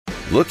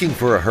Looking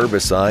for a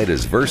herbicide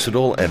as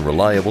versatile and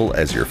reliable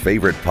as your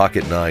favorite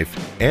pocket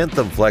knife?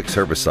 Anthem Flex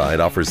herbicide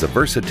offers the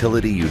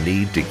versatility you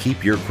need to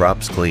keep your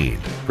crops clean.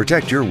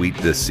 Protect your wheat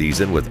this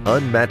season with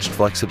unmatched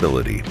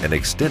flexibility and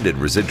extended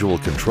residual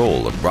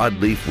control of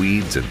broadleaf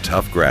weeds and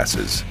tough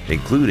grasses,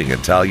 including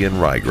Italian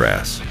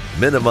ryegrass.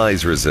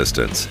 Minimize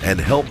resistance and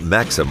help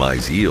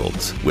maximize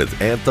yields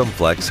with Anthem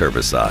Flex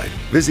herbicide.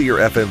 Visit your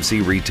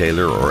FMC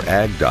retailer or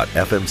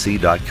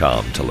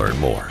ag.fmc.com to learn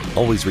more.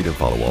 Always read and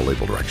follow all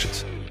label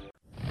directions.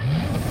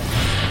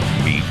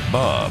 Meet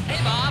Bob.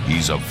 Hey, Bob.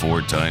 He's a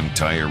 4-time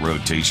tire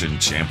rotation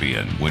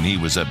champion. When he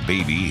was a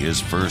baby,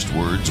 his first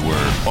words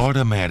were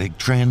automatic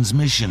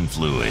transmission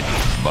fluid.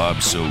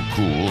 Bob's so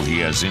cool, he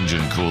has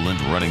engine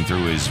coolant running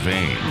through his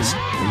veins.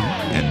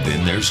 And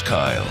then there's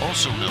Kyle,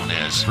 also known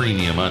as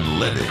Premium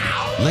Unleaded.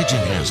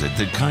 Legend has it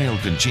that Kyle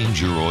can change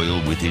your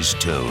oil with his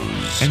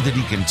toes, and that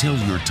he can tell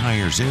your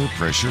tire's air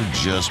pressure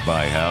just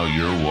by how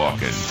you're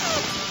walking.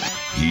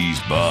 He's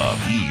Bob,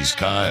 he's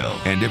Kyle,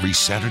 and every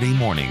Saturday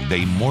morning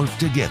they morph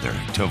together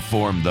to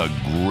form the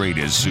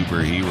greatest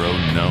superhero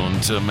known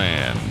to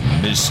man,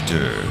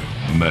 Mr.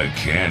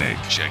 Mechanic.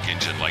 Check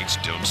engine lights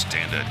don't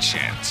stand a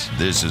chance.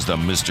 This is the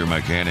Mr.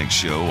 Mechanic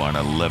Show on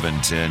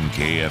 1110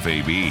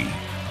 KFAB.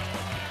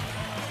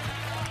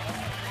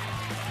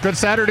 Good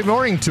Saturday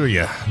morning to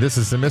you. This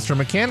is the Mr.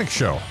 Mechanic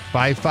Show.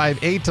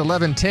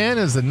 558-1110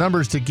 is the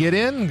numbers to get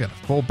in. Got a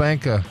full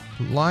bank of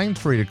lines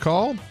for you to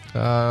call.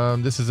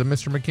 This is a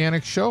Mr.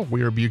 Mechanic Show.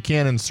 We are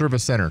Buchanan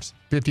Service Centers,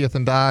 50th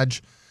and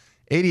Dodge,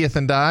 80th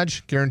and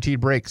Dodge, guaranteed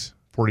brakes,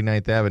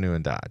 49th Avenue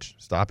and Dodge.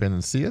 Stop in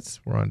and see us.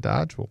 We're on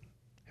Dodge. We'll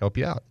help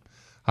you out.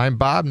 I'm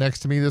Bob.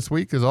 Next to me this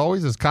week, as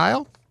always, is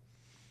Kyle.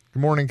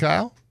 Good morning,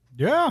 Kyle.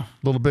 Yeah. A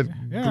little bit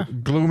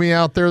gloomy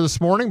out there this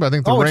morning, but I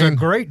think the rain... it's a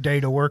great day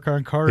to work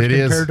on cars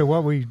compared to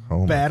what we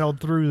battled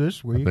through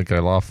this week. I think I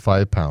lost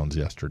 5 pounds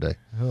yesterday.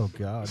 Oh,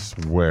 God.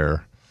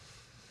 Swear.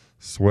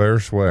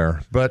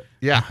 But,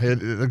 yeah,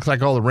 it looks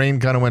like all the rain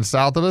kind of went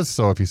south of us,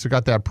 so if you still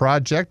got that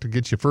project to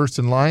get you first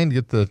in line,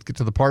 get to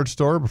the parts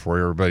store before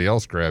everybody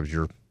else grabs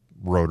your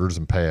rotors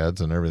and pads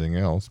and everything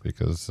else,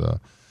 because,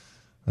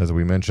 as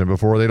we mentioned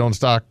before, they don't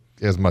stock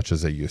as much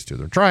as they used to.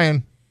 They're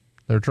trying.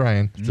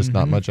 It's just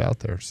not much out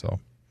there. So,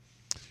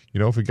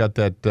 if we got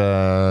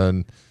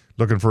that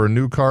looking for a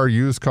new car,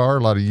 used car, a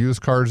lot of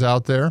used cars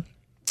out there,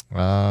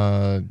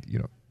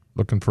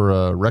 looking for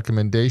a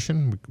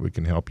recommendation, we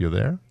can help you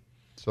there.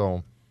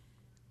 So,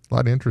 a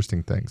lot of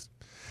interesting things.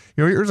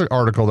 Here's an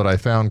article that I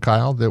found,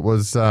 Kyle, that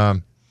was,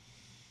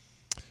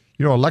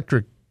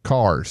 electric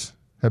cars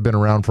have been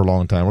around for a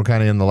long time. We're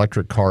kind of in the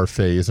electric car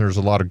phase, and there's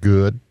a lot of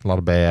good, a lot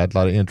of bad, a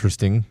lot of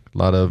interesting, a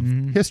lot of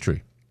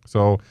history.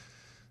 So,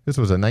 this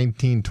was a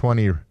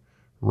 1920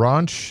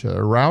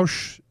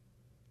 Roush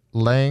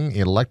Lang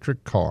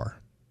electric car.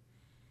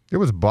 It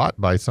was bought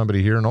by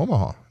somebody here in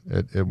Omaha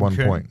at one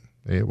point.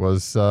 It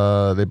was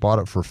they bought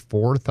it for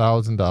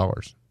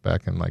 $4,000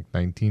 back in like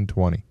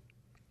 1920.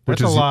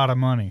 That's a lot of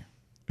money.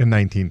 In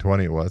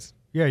 1920 it was.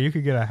 Yeah, you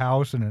could get a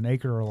house and an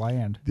acre of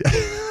land.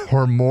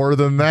 Or more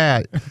than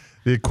that.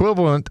 The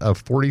equivalent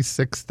of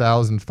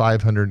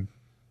 $46,500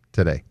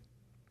 today.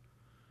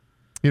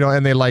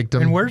 And they liked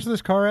them. And where's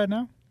this car at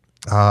now?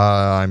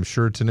 I'm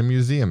sure it's in a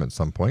museum at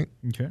some point.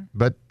 Okay.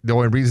 But the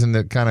only reason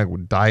that kind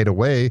of died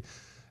away,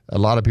 a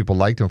lot of people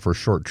liked them for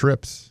short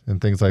trips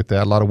and things like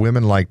that. A lot of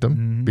women liked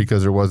them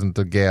because there wasn't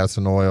the gas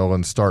and oil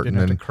and starting.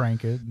 Didn't have to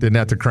crank it. Didn't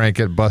have to crank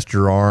it, bust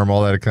your arm,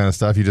 all that kind of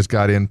stuff. You just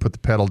got in, put the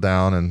pedal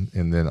down,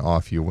 and then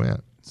off you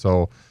went.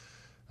 So,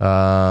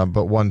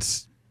 but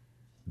once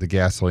the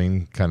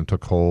gasoline kind of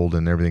took hold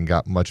and everything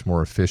got much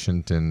more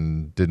efficient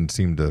and didn't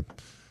seem to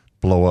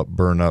blow up,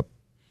 burn up,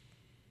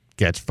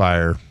 catch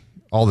fire,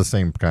 all the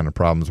same kind of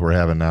problems we're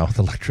having now with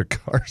electric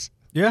cars.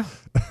 Yeah.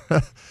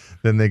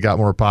 Then they got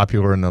more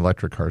popular and the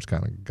electric cars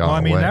kind of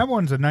gone away. That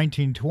one's a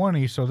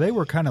 1920, so they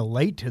were kind of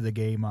late to the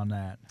game on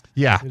that.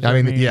 Yeah.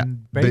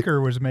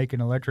 Baker was making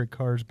electric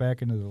cars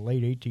back into the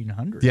late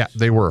 1800s. Yeah,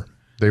 they were.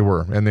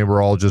 And they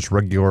were all just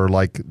regular,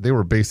 they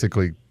were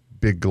basically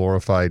big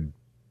glorified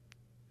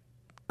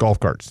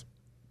golf carts.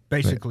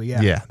 Basically,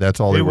 yeah. Yeah,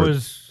 that's all they were. It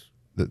was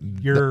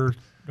your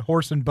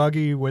horse and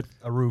buggy with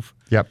a roof.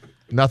 Yep.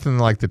 Nothing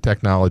like the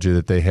technology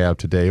that they have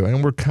today.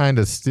 And we're kind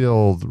of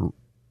still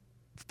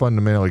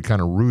fundamentally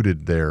kind of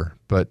rooted there.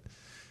 But,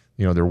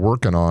 they're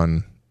working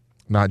on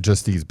not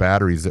just these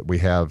batteries that we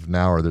have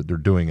now or that they're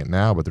doing it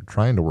now, but they're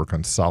trying to work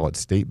on solid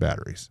state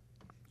batteries.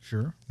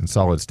 Sure. And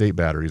solid state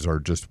batteries are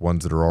just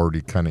ones that are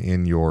already kind of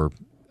in your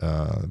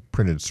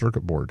printed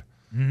circuit board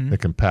that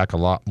can pack a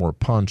lot more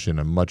punch in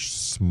a much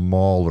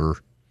smaller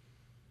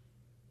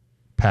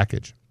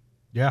package.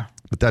 Yeah.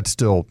 But that's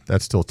still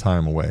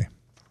time away.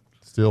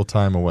 Still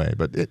time away,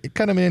 but it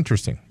kind of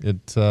interesting.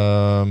 It's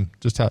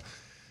just how,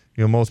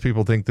 most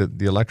people think that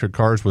the electric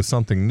cars was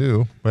something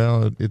new.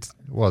 Well, it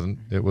wasn't.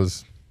 It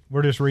was.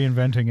 We're just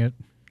reinventing it.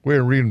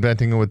 We're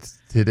reinventing it with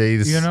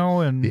today's,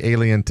 and the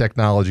alien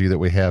technology that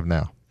we have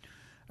now.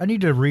 I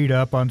need to read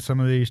up on some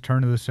of these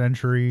turn of the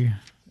century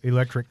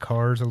electric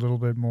cars a little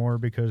bit more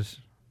because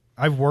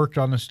I've worked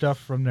on the stuff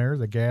from there,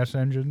 the gas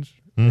engines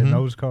in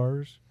those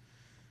cars.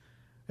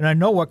 And I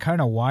know what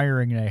kind of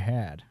wiring they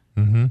had.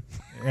 Mm-hmm.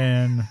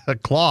 And a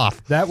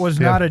cloth. That was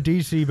not a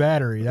DC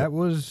battery. That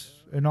was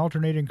an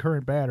alternating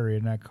current battery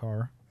in that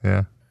car.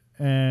 Yeah.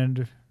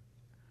 And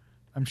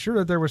I'm sure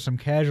that there was some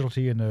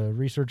casualty in the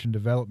research and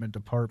development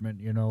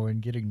department, in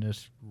getting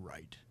this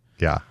right.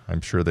 Yeah,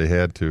 I'm sure they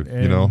had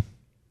to,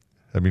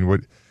 I mean,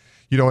 what,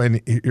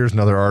 and here's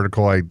another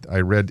article I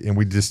read, and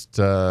we just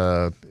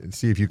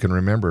see if you can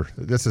remember.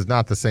 This is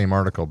not the same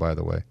article, by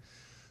the way.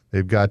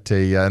 They've got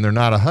and they're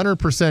not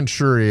 100%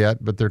 sure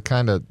yet, but they're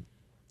kind of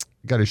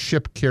got a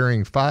ship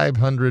carrying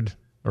 500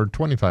 or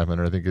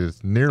 2,500, I think it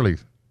is, nearly,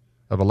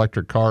 of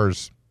electric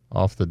cars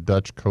off the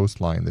Dutch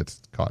coastline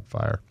that's caught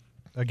fire.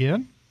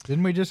 Again?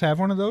 Didn't we just have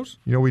one of those?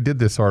 We did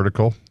this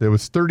article. There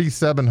was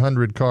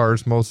 3,700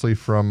 cars, mostly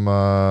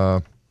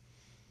from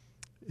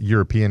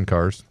European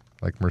cars,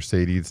 like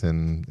Mercedes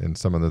and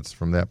some of that's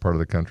from that part of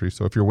the country.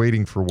 So if you're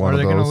waiting for one of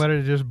those... Are they going to let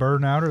it just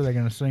burn out, or are they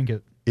going to sink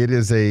it?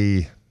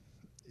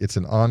 It's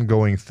an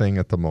ongoing thing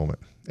at the moment.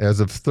 As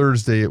of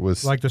Thursday, it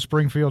was... Like the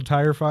Springfield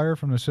tire fire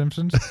from The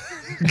Simpsons?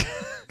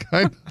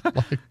 Kind of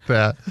like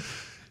that.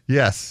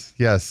 Yes.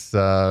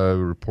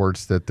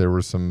 Reports that there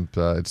were some...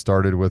 it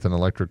started with an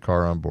electric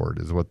car on board,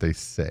 is what they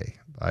say.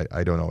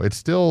 I don't know. It's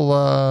still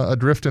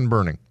adrift and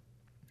burning.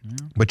 Yeah.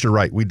 But you're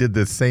right. We did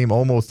the same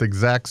almost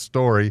exact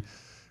story.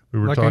 We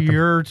were talking a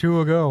year or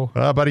two ago.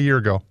 About a year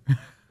ago.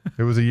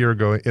 It was a year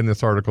ago in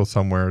this article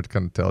somewhere. It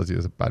kind of tells you it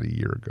was about a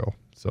year ago.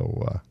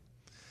 So...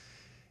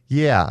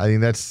 yeah, I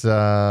mean, that's,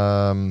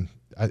 I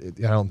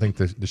don't think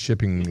the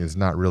shipping is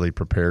not really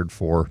prepared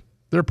for,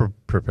 they're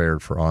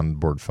prepared for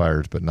onboard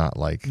fires, but not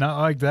like that.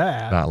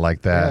 Not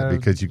like that,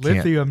 because you can't.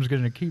 Lithium's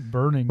going to keep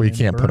burning. Well, you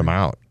can't put them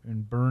out.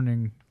 And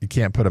burning. You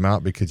can't put them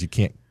out because you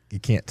can't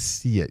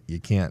see it. You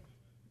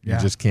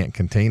just can't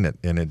contain it,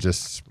 and it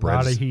just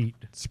spreads. A lot of heat.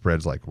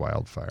 Spreads like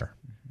wildfire.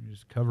 You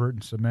just cover it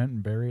in cement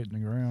and bury it in the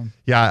ground.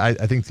 Yeah,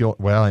 I think how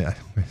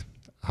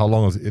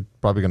long is it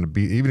probably going to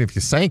be, even if you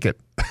sank it?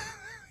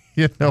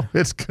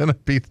 It's going to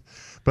be,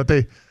 but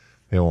they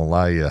won't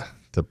allow you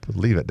to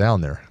leave it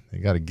down there. They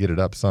got to get it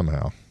up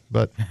somehow.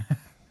 But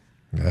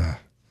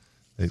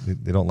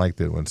they don't like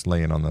that when it's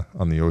laying on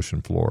the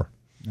ocean floor.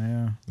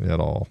 Yeah. At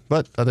all.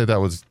 But I think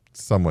that was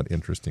somewhat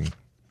interesting.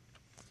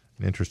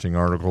 An interesting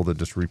article that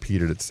just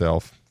repeated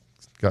itself.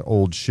 It's got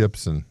old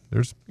ships, and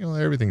there's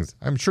everything's.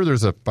 I'm sure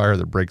there's a fire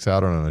that breaks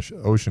out on an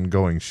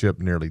ocean-going ship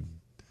nearly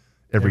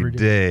every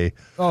day.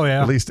 Oh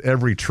yeah. At least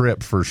every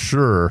trip for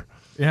sure.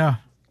 Yeah.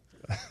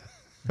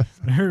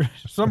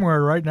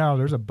 Somewhere right now,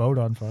 there's a boat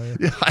on fire.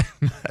 Yeah, I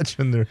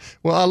imagine there.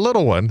 Well, a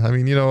little one. I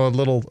mean, a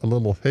little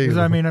haze. Because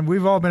I mean,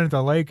 we've all been at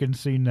the lake and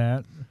seen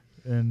that,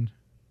 and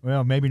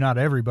well, maybe not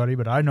everybody,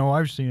 but I know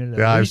I've seen it.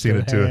 I've seen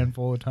it too. A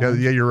handful of times.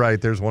 Yeah, you're right.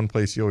 There's one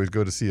place you always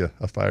go to see a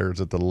fire.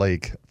 It's at the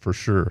lake for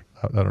sure.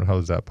 I don't know how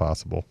is that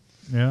possible.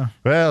 Yeah.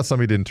 Well,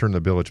 somebody didn't turn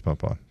the bilge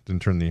pump on.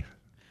 Didn't turn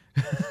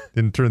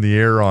the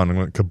air on and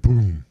went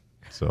kaboom.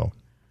 So,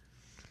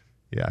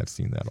 yeah, I've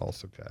seen that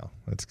also, Kyle.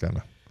 That's kind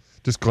of.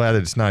 Just glad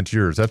that it's not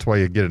yours. That's why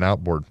you get an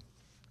outboard.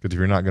 Because if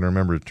you're not going to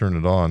remember to turn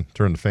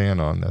the fan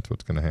on, that's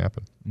what's going to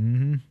happen.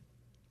 Mm-hmm.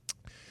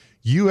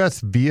 U.S.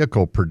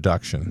 vehicle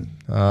production.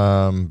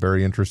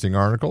 Very interesting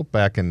article.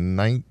 Back in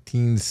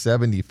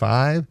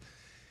 1975,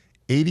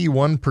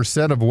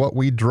 81% of what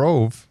we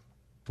drove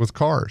was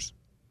cars.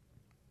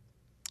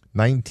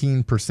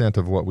 19%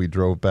 of what we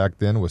drove back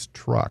then was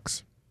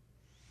trucks.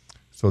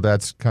 So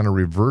that's kind of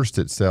reversed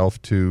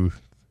itself to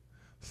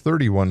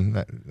 31,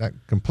 that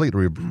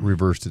completely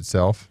reversed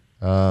itself.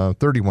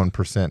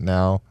 31%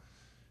 now.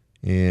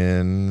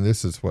 And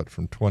this is from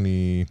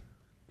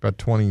about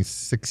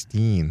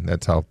 2016.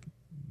 That's how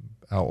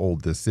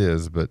old this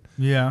is. But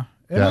yeah,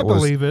 and I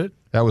believe it.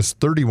 That was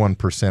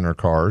 31% are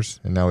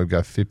cars, and now we've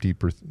got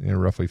 50%,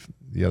 roughly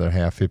the other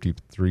half,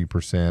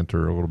 53%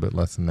 or a little bit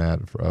less than that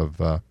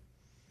of.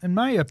 In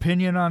my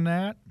opinion on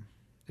that,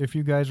 if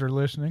you guys are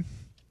listening.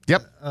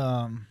 Yep.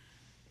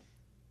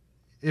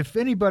 If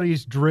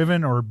anybody's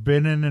driven or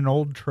been in an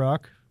old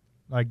truck,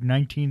 like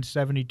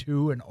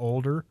 1972 and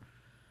older,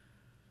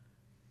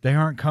 they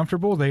aren't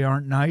comfortable. They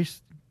aren't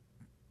nice.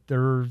 They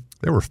were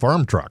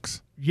farm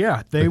trucks.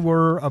 Yeah, they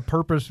were a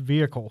purpose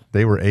vehicle.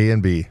 They were A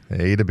and B,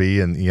 A to B,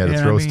 and you had to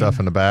throw stuff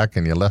in the back,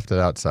 and you left it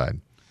outside.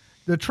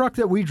 The truck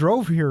that we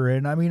drove here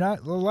in, the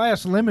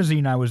last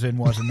limousine I was in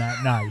wasn't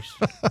that nice.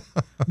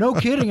 No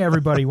kidding,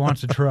 everybody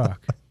wants a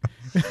truck.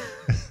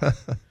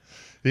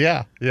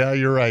 Yeah,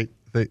 you're right.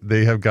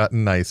 They have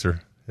gotten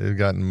nicer. They've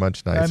gotten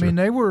much nicer.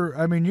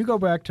 You go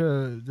back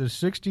to the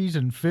 60s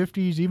and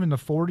 50s, even the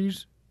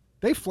 40s,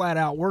 they flat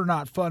out were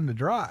not fun to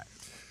drive.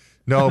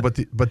 No, but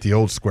the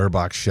old square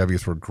box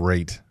Chevys were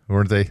great,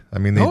 weren't they? I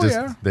mean,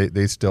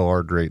 they still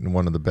are great, and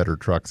one of the better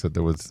trucks that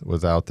there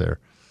was out there.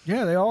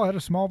 Yeah, they all had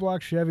a small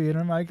block Chevy in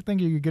them. I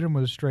think you could get them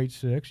with a straight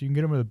six. You can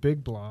get them with a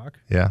big block.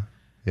 Yeah.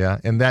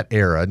 And that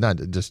era, not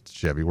just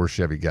Chevy, we're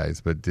Chevy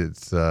guys, but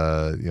it's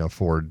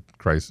Ford,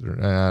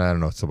 Chrysler. I don't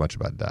know so much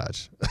about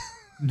Dodge.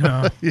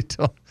 No. You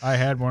don't. I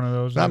had one of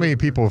those. Not many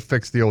people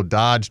fix the old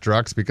Dodge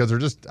trucks because they're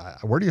just,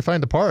 where do you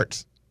find the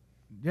parts?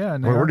 Yeah.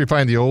 And Where do you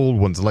find the old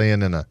ones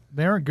laying in a...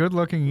 They aren't good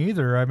looking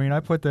either. I mean, I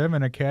put them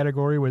in a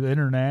category with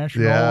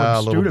International Yeah, a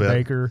and little bit.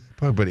 Studebaker.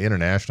 But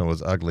International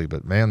was ugly,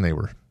 but man, they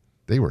were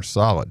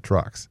solid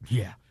trucks.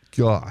 Yeah.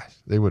 Gosh,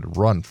 they would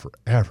run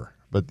forever,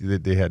 but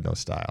they had no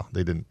style.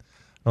 They didn't.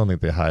 I don't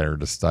think they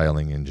hired a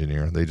styling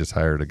engineer. They just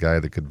hired a guy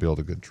that could build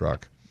a good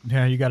truck.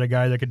 Yeah, you got a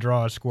guy that could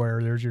draw a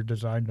square. There's your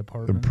design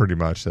department. And pretty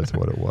much that's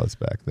what it was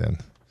back then.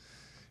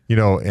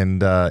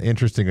 And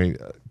interestingly,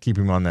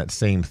 keeping on that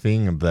same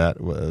thing of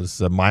that was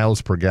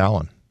miles per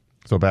gallon.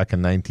 So back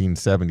in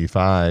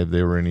 1975,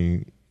 they were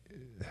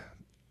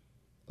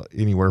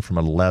anywhere from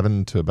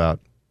 11 to about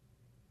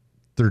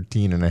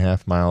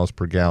 13.5 miles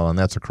per gallon.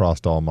 That's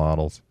across all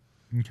models.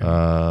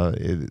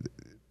 Okay.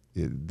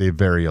 They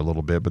vary a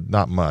little bit, but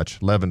not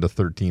much. 11 to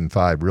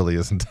 13.5 really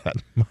isn't that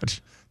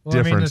much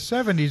difference.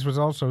 I mean, the 70s was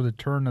also the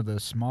turn of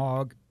the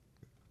smog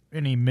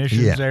and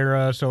emissions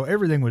era, so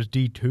everything was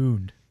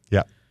detuned.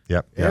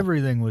 Yep.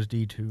 Everything was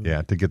detuned.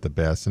 Yeah, to get the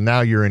best. And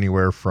now you're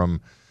anywhere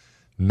from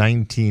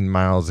 19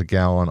 miles a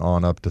gallon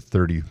on up to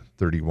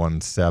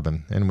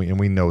 31.7. And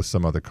we know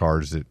some other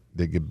cars that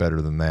they get better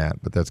than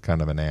that, but that's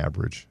kind of an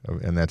average.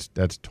 And that's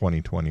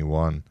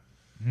 2021.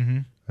 Mm-hmm.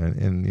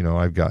 And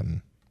I've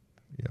gotten,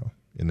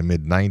 in the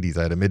mid-90s,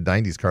 I had a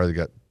mid-90s car that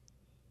got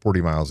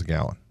 40 miles a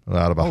gallon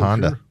out of a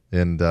Honda. Sure.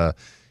 And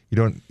you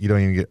don't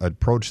even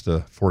approach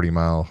the 40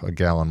 mile a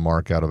gallon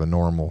mark out of a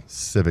normal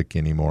Civic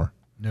anymore.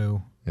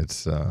 No.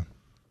 It's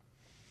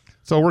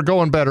so we're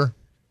going better.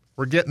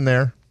 We're getting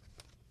there.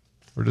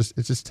 It's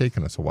just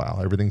taking us a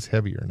while. Everything's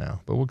heavier now,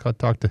 but we'll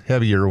talk to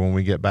heavier when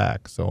we get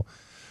back. So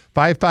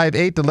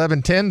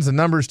 558-1110 is the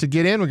numbers to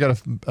get in. We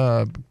got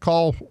a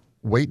call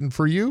waiting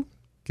for you.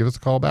 Give us a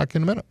call back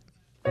in a minute.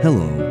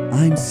 Hello,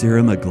 I'm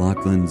Sarah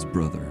McLaughlin's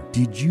brother.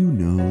 Did you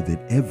know that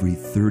every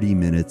 30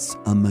 minutes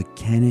a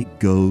mechanic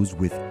goes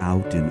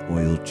without an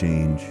oil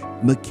change?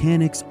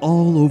 Mechanics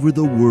all over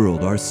the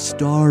world are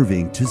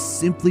starving to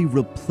simply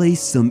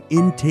replace some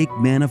intake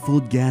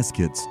manifold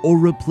gaskets or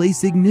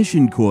replace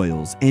ignition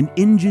coils and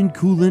engine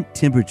coolant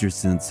temperature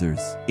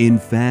sensors. In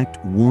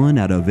fact, 1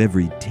 out of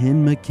every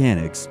 10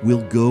 mechanics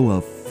will go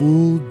a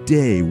full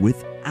day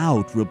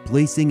without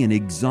replacing an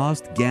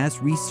exhaust gas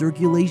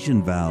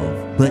recirculation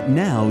valve. But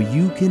now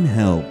you can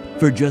help.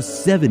 For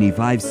just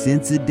 75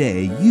 cents a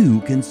day, you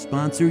can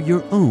sponsor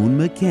your own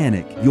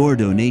mechanic. Your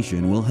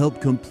donation will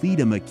help complete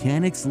a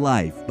mechanic's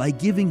life by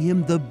giving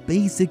him the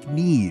basic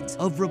needs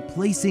of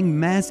replacing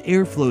mass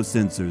airflow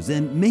sensors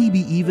and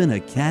maybe even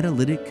a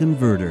catalytic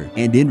converter.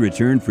 And in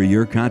return for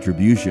your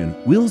contribution,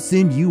 we'll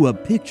send you a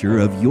picture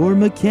of your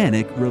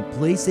mechanic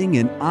replacing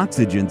an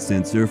oxygen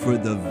sensor for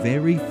the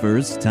very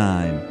first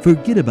time.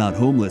 Forget about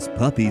homeless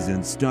puppies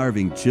and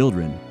starving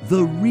children.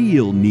 The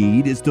real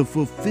need is to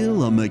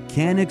fulfill a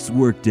mechanic's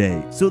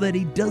workday so that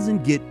he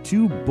doesn't get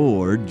too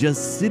bored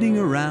just sitting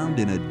around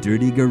in a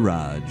dirty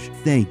garage.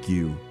 Thank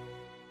you.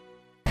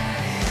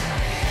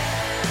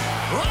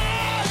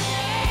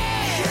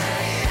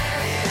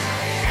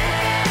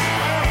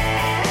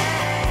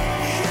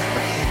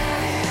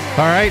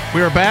 All right,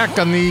 we are back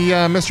on the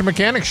Mr.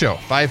 Mechanic Show.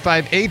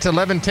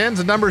 558-1110 is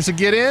the numbers to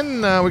get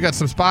in. We got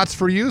some spots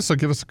for you, so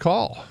give us a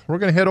call. We're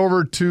going to head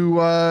over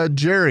to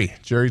Jerry.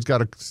 Jerry's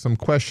got some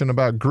question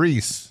about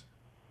grease.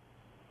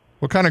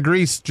 What kind of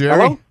grease,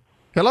 Jerry?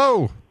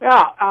 Hello?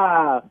 Yeah,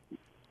 I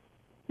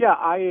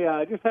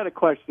just had a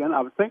question.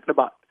 I was thinking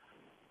about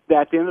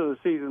at the end of the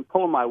season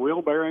pulling my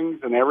wheel bearings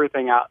and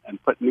everything out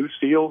and put new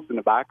seals in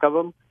the back of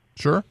them.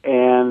 Sure.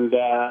 And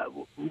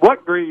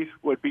what grease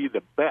would be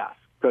the best?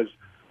 Because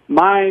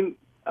mine,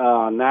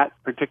 my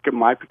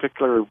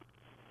particular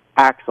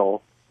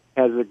axle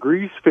has a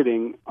grease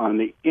fitting on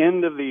the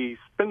end of the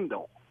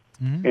spindle,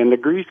 and the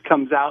grease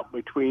comes out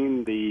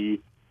between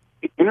the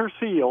inner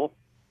seal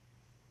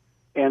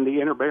and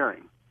the inner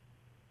bearing.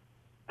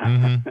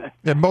 Mm-hmm.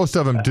 Yeah, most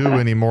of them do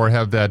anymore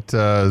have that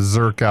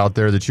zerk out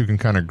there that you can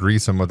kind of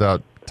grease them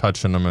without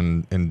touching them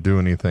and do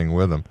anything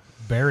with them.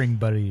 Bearing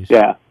buddies.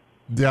 Yeah.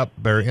 Yep,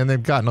 Barry, and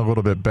they've gotten a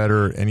little bit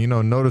better. And,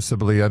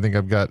 noticeably, I think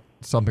I've got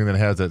something that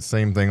has that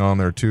same thing on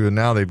there, too. And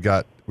now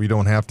we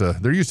don't have to,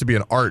 there used to be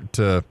an art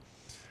to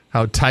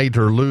how tight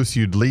or loose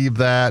you'd leave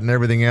that and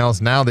everything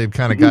else. Now they've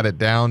kind of got it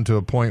down to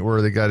a point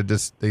where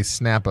they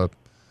snap a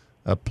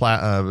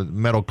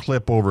metal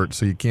clip over it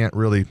so you can't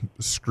really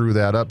screw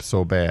that up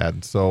so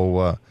bad.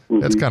 So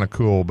that's kind of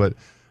cool. But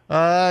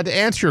to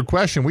answer your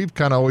question, we've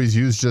kind of always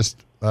used just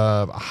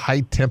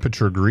high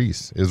temperature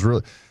grease.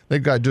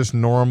 They've got just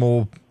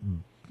normal.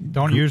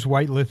 Don't use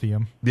white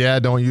lithium. Yeah,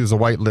 don't use a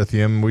white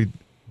lithium. We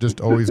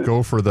just always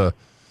go for the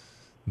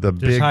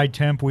big high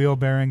temp wheel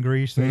bearing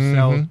grease. They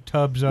sell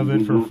tubs of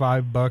it for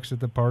 $5 at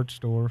the parts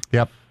store.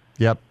 Yep.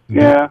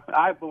 Yeah,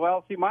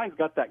 mine's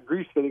got that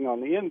grease fitting on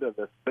the end of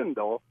the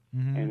spindle,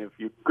 and if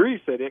you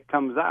grease it, it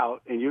comes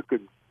out, and you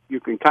can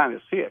kind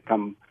of see it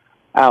come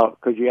out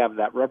because you have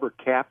that rubber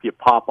cap you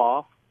pop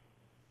off.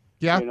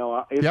 Yeah,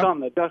 it's on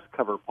the dust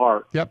cover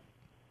part. Yep.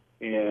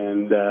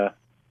 And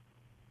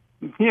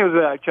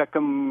I check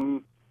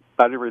them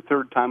about every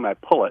third time I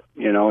pull it.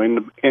 In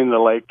the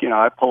lake,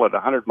 I pull it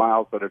 100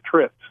 miles at a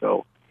trip,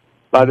 so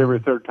about every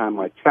third time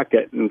I check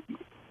it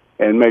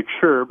and make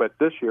sure. But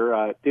this year,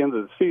 at the end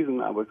of the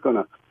season, I was going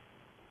to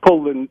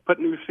pull and put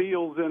new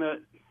seals in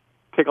it,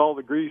 take all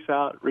the grease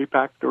out,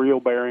 repack the reel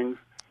bearings.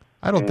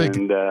 I don't think.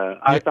 And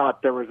I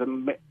thought there was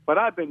what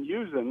I've been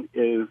using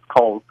is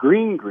called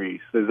green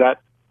grease.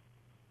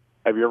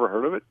 Have you ever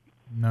heard of it?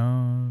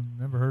 No,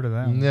 never heard of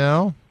that.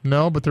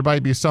 No, but there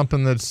might be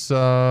something that's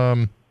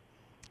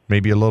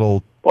maybe a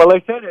little. Well,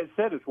 they said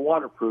it's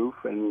waterproof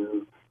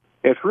and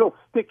it's real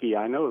sticky.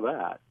 I know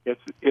that.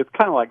 It's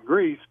kind of like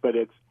grease, but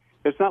it's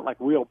not like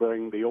wheel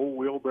bearing, the old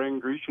wheel bearing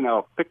grease. You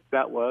know how thick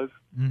that was,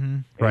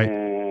 Right?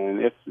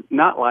 And it's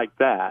not like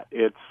that.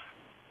 It's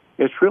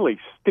really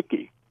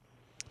sticky.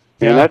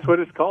 Yeah. And that's what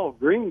it's called,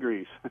 green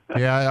grease.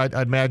 Yeah,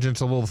 I'd imagine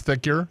it's a little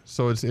thicker,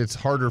 so it's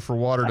harder for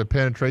water to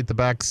penetrate the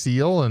back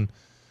seal. And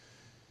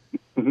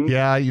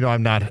yeah, I've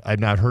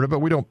not heard of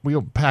it. We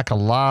don't pack a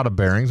lot of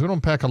bearings. We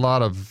don't pack a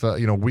lot of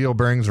wheel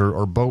bearings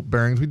or boat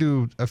bearings. We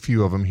do a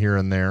few of them here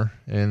and there,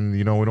 and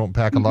we don't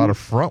pack a lot of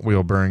front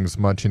wheel bearings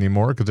much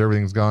anymore because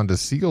everything's gone to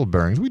seal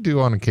bearings. We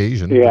do on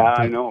occasion. Yeah,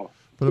 I know.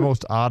 For the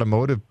most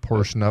automotive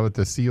portion of it,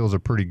 the seals are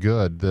pretty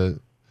good.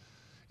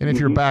 And if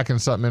you're backing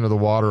something into the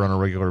water on a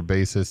regular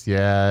basis,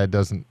 yeah, it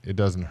doesn't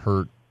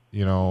hurt.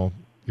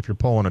 If you're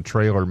pulling a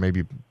trailer,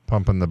 maybe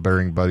pumping the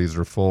bearing buddies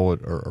are full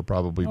are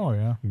probably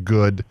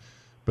good.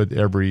 But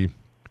every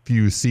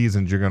few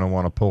seasons, you're going to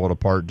want to pull it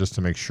apart just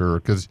to make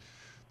sure, because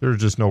there's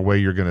just no way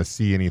you're going to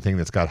see anything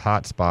that's got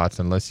hot spots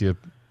unless you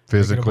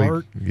physically,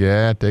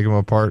 take them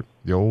apart.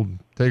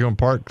 Take them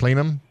apart, clean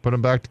them, put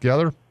them back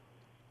together.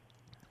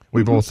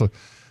 We've also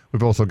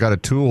got a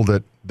tool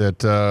that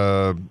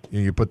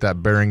you put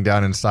that bearing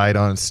down inside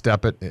on it,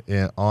 step it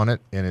on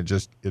it, and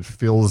it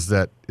fills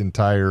that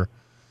entire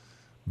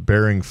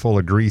bearing full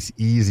of grease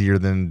easier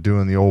than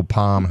doing the old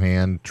palm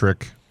hand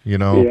trick.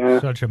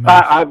 Yeah, such a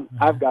mess.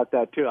 I've got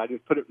that too. I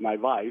just put it in my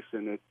vise,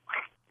 and it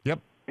Yep.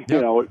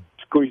 it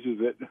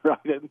squeeezes it right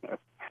in there.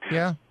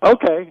 Yeah.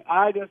 Okay,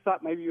 I just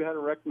thought maybe you had a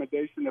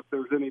recommendation if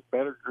there's any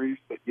better grease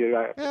that you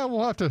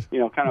We'll have to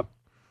kind of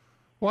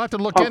we'll have to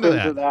look pump into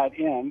into that.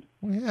 end.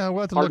 Yeah,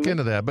 we'll have to Pardon look me?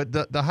 into that. But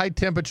the high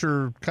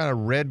temperature kind of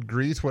red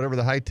grease, whatever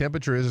the high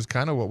temperature is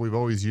kind of what we've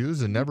always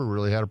used and never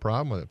really had a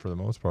problem with it for the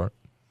most part.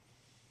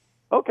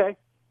 Okay,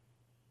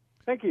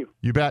 thank you.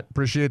 You bet.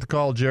 Appreciate the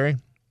call, Jerry.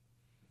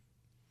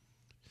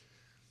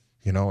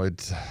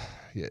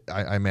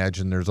 I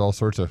imagine there's all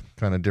sorts of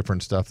kind of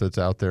different stuff that's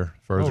out there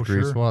as far as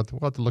grease. Sure. We'll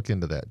have to look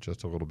into that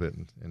just a little bit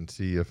and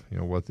see if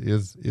what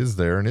is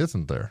there and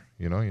isn't there.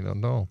 You don't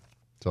know.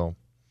 So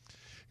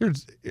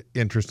here's an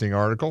interesting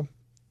article.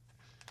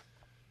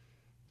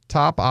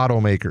 Top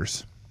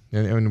automakers,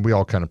 and we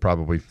all kind of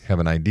probably have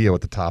an idea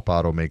what the top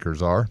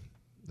automakers are.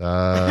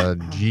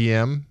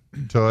 GM,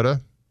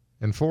 Toyota,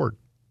 and Ford.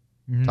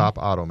 Top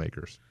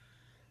automakers.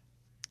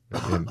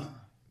 And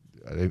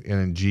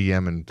in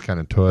GM and kind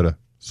of Toyota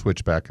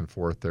switch back and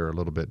forth there a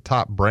little bit.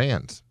 Top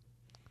brands: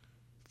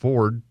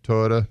 Ford,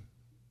 Toyota,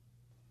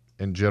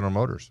 and General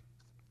Motors.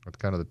 That's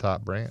kind of the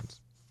top brands.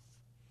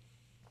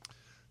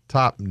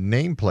 Top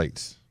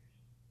nameplates: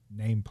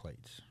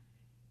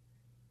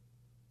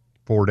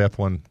 Ford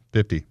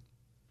F-150.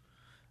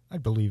 I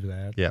believe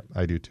that. Yeah,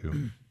 I do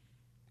too.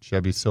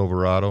 Chevy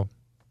Silverado,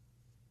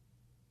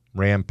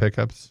 Ram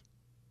pickups,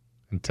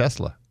 and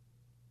Tesla.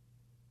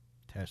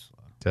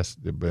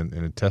 And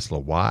a Tesla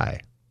Y.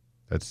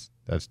 That's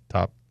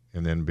top.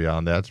 And then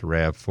beyond that's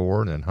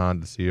RAV4 and then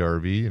Honda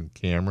CR-V and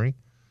Camry,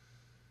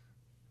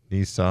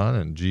 Nissan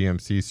and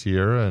GMC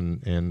Sierra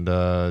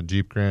and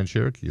Jeep Grand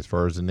Cherokee as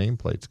far as the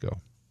nameplates go.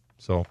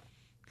 So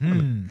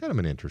kind of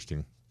an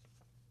interesting.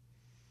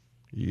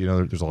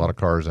 There's a lot of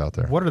cars out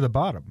there. What are the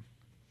bottom?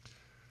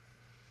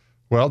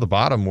 Well, the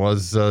bottom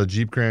was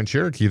Jeep Grand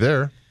Cherokee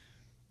there.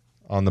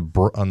 On the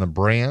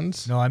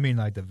brands? No, I mean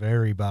like the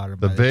very bottom.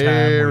 The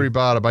very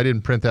bottom. I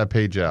didn't print that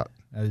page out.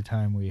 At the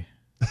time we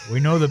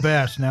know the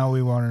best. Now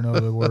we want to know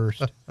the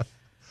worst.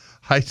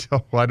 I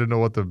don't know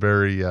what the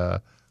very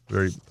I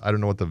don't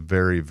know what the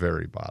very,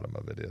 very bottom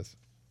of it is.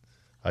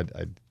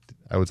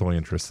 I was only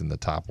interested in the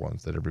top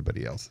ones that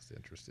everybody else is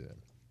interested in.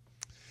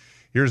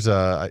 Here's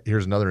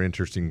another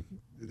interesting.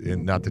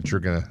 Not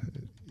that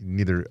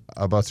neither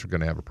of us are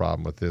gonna have a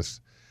problem with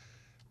this.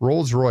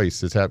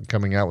 Rolls-Royce is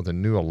coming out with a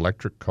new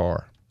electric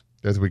car,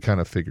 as we kind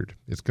of figured.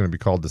 It's going to be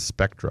called the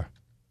Spectra,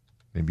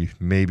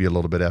 maybe a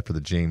little bit after the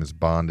James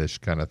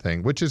Bondish kind of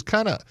thing, which is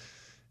kind of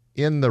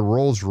in the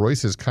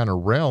Rolls-Royce's kind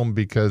of realm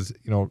because,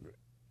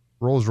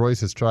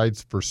 Rolls-Royce has tried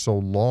for so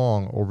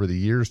long over the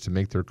years to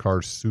make their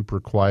cars super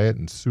quiet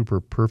and super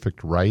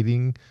perfect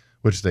riding,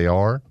 which they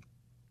are.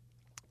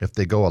 If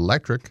they go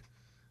electric,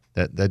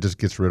 that just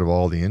gets rid of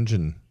all the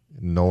engine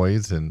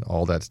noise and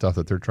all that stuff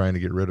that they're trying to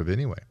get rid of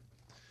anyway.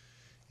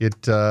 It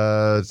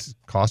costs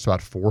about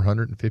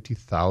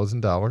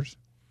 $450,000.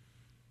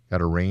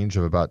 Got a range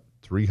of about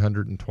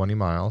 320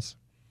 miles.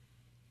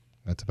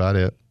 That's about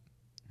it.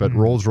 But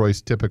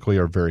Rolls-Royce typically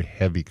are very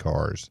heavy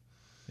cars.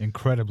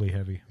 Incredibly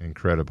heavy.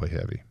 Incredibly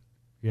heavy.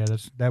 Yeah,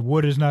 that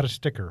wood is not a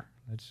sticker.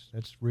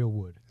 That's real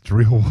wood. It's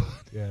real wood.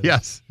 Yeah,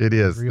 Yes, it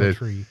is. Real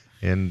tree.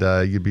 And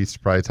you'd be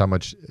surprised how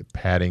much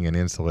padding and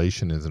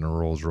insulation is in a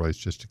Rolls-Royce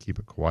just to keep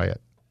it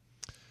quiet.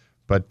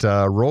 But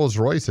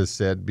Rolls-Royce has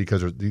said,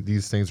 because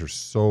these things are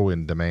so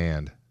in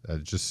demand,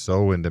 just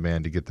so in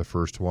demand to get the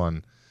first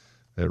one,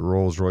 that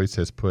Rolls-Royce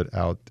has put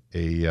out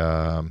you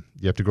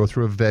have to go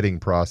through a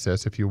vetting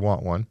process if you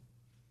want one.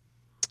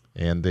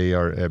 And they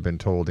have been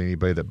told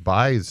anybody that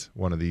buys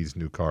one of these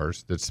new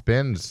cars, that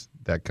spends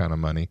that kind of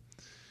money,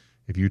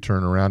 if you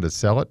turn around to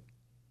sell it,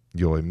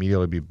 you'll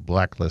immediately be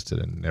blacklisted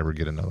and never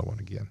get another one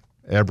again.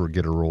 Ever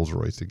get a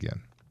Rolls-Royce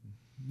again.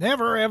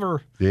 Never,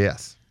 ever.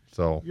 Yes.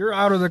 So you're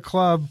out of the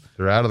club.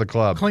 They're out of the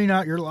club. Clean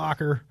out your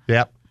locker.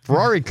 Yep.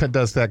 Ferrari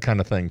does that kind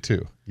of thing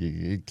too.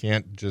 You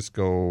can't just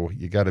go,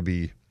 you got to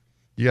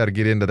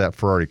get into that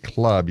Ferrari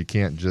club. You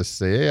can't just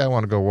say, hey, I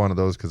want to go one of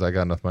those because I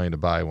got enough money to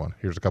buy one.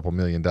 Here's a couple $1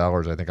 million.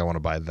 I think I want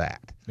to buy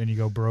that. Then you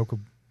go broke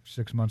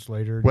 6 months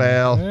later.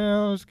 Well,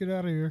 let's get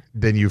out of here.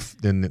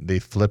 Then they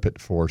flip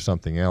it for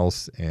something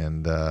else,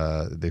 and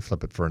they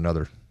flip it for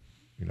another,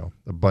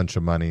 a bunch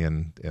of money,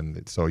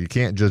 and so you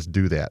can't just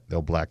do that.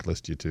 They'll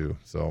blacklist you too.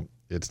 So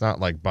it's not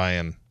like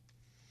buying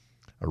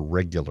a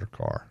regular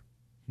car.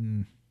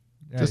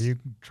 Yeah, you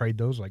can trade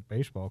those like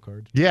baseball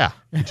cards. Yeah,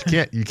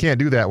 but you can't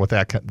do that with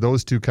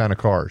those two kind of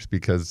cars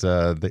because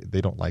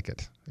they don't like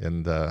it.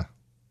 And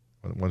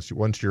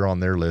once you're on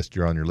their list,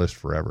 you're on your list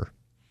forever.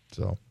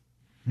 So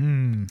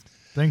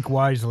think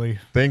wisely.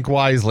 Think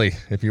wisely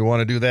if you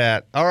want to do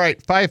that. All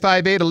right,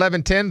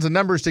 558-1110 is the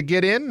numbers to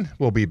get in.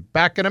 We'll be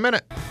back in a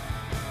minute.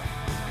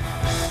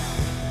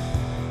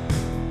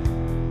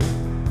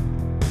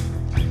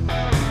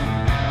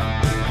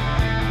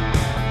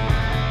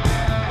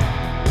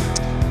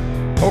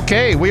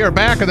 Okay, we are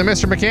back on the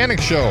Mr. Mechanic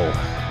Show.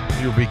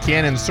 Your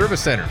Buchanan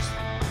Service Centers.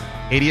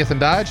 80th and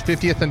Dodge,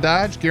 50th and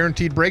Dodge,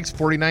 guaranteed brakes,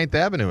 49th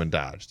Avenue and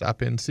Dodge.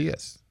 Stop in and see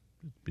us.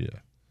 Yeah.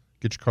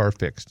 Get your car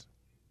fixed.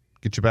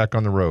 Get you back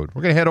on the road.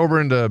 We're going to head over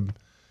into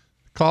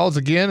calls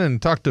again and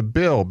talk to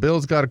Bill.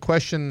 Bill's got a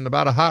question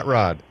about a hot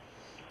rod.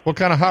 What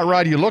kind of hot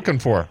rod are you looking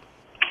for?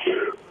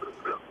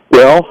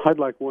 Well, I'd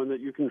like one that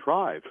you can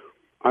drive.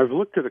 I've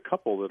looked at a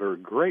couple that are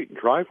great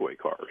driveway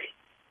cars.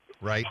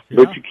 Right.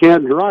 But you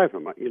can't drive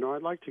them.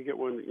 I'd like to get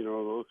one that,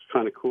 looks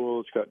kind of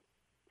cool. It's got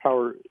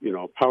power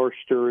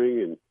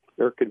steering and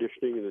air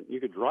conditioning, and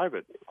you could drive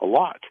it a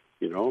lot,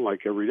 like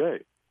every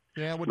day.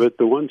 Yeah. But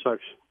the ones I've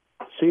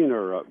seen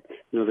are,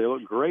 they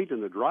look great in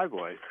the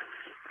driveway,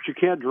 but you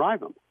can't drive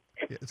them.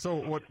 Yeah, so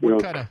what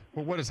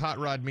does hot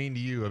rod mean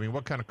to you? I mean,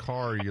 what kind of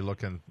car are you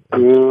looking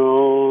at?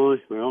 Well,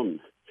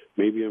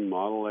 maybe a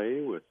Model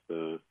A with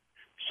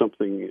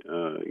something,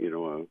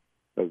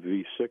 a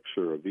V6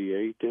 or a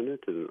V8 in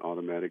it, and an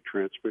automatic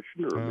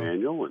transmission or a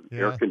manual and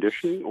air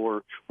conditioning,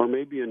 or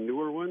maybe a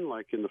newer one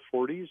like in the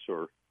 40s.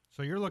 Or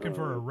so you're looking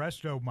for a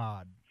resto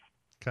mod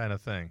kind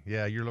of thing.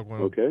 Yeah, you're looking.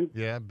 Okay.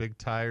 Yeah, big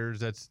tires.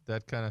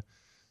 That kind of.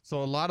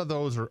 So a lot of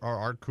those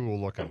are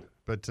cool looking,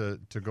 but to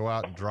go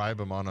out and drive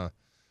them on a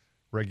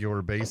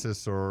regular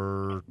basis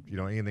or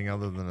anything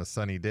other than a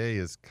sunny day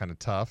is kind of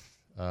tough.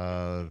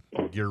 The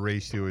gear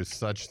ratio is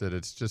such that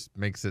it just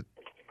makes it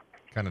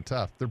kind of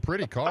tough. They're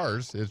pretty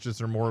cars. It's just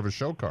they're more of a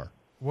show car.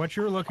 What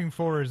you're looking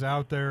for is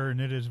out there, and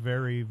it is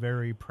very,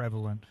 very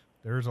prevalent.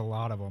 There's a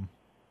lot of them.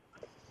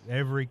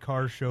 Every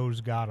car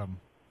show's got them.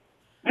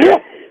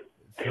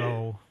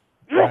 So,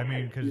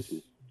 because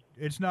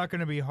it's not going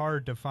to be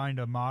hard to find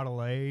a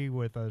Model A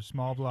with a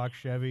small block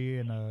Chevy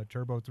and a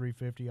turbo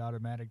 350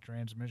 automatic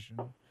transmission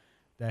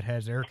that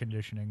has air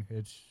conditioning.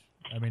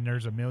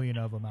 There's a million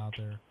of them out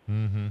there.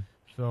 Mm-hmm.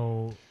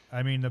 So,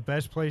 the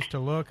best place to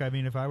look,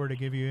 if I were to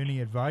give you any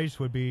advice,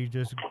 would be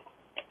just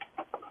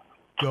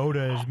go to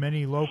as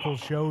many local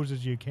shows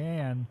as you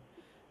can,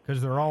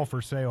 because they're all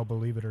for sale,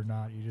 believe it or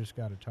not. You just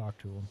got to talk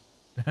to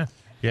them.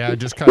 Yeah,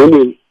 just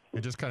kind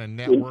of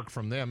network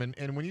from them.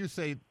 And when you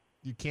say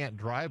you can't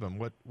drive them,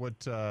 what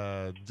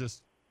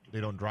just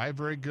they don't drive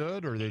very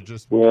good, or they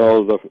just...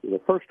 Well,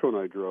 the first one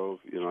I drove,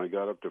 I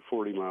got up to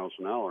 40 miles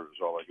an hour, and it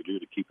was all I could do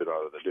to keep it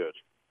out of the ditch.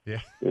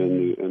 Yeah.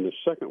 And the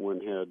second one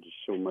had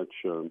so much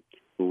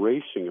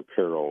racing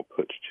apparel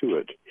put to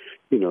it.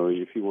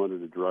 If you wanted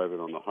to drive it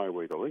on the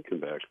highway to Lincoln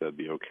back, that'd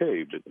be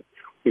okay. But,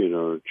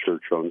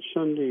 church on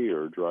Sunday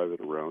or drive it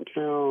around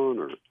town,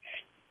 or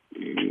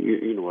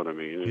you know what I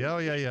mean. Yeah.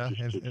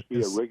 To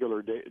be a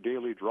regular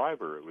daily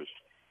driver, it was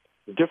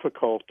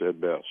difficult at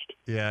best.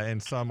 Yeah,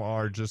 and some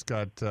are just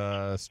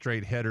got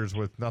straight headers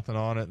with nothing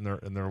on it,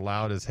 and they're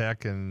loud as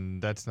heck,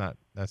 and that's not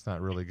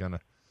really gonna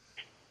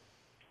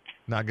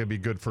be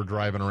good for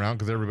driving around,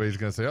 because everybody's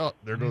gonna say, "Oh,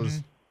 there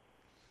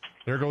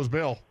goes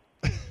Bill."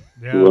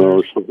 Yeah,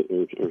 or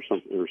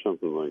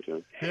something like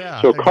that.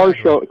 Yeah. So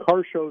exactly.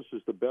 car shows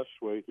is the best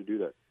way to do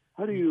that.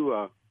 How do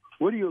you?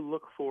 What do you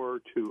look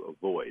for to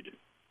avoid?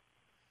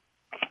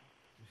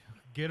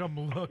 Get them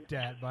looked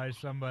at by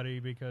somebody,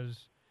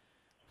 because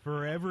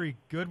for every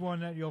good one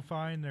that you'll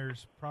find,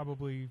 there's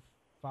probably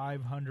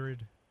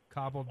 500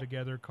 cobbled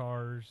together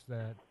cars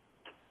that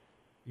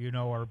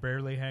are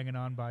barely hanging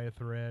on by a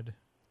thread.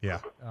 Yeah.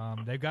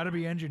 They've got to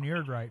be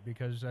engineered right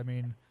because, I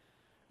mean,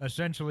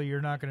 essentially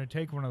you're not going to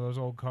take one of those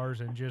old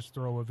cars and just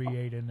throw a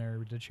V8 in there.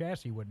 The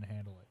chassis wouldn't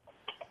handle it.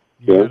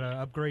 You got to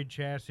upgrade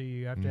chassis.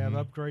 You have to have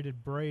upgraded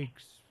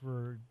brakes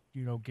for,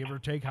 give or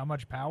take how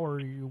much power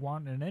you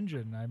want in an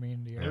engine. I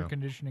mean, the air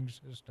conditioning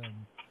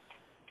system.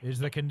 Is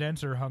the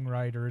condenser hung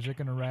right, or is it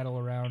going to rattle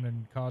around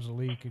and cause a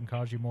leak and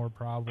cause you more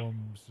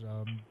problems?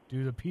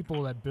 Do the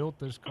people that built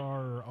this car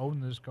or own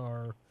this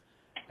car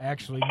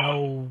actually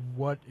know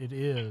what it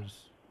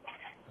is?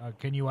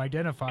 Can you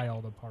identify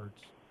all the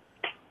parts?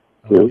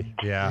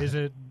 Is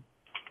it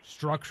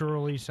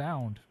structurally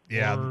sound?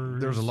 Yeah, or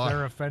there's a lot. Is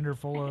there a fender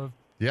full of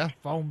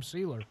foam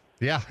sealer?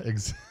 Yeah,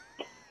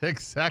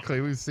 exactly.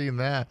 We've seen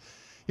that.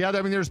 Yeah,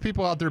 I mean, there's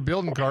people out there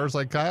building cars,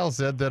 like Kyle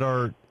said, that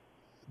are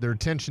their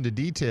attention to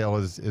detail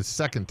is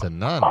second to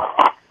none.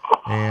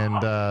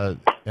 And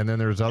then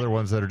there's other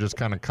ones that are just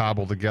kind of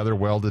cobbled together,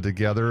 welded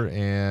together,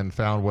 and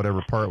found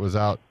whatever part was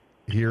out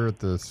here at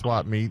the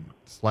swap meet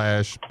 /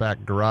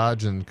 back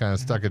garage and kind of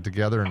stuck it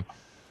together. And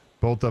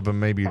both of them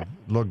maybe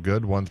look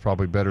good. One's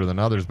probably better than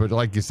others. But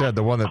like you said,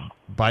 the one that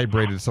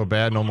vibrated so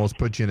bad and almost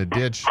put you in a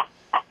ditch,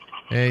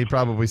 and he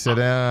probably said,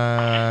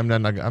 I'm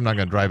not going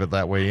to drive it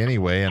that way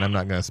anyway, and I'm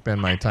not going to spend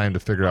my time to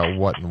figure out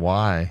what and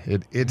why.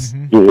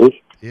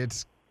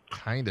 It's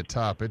kind of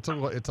tough. It's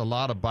a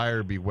lot of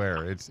buyer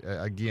beware. It's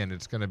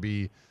going to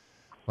be,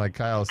 like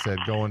Kyle said,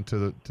 going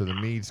to the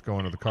meets,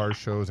 going to the car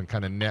shows, and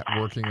kind of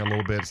networking a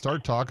little bit.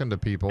 Start talking to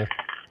people,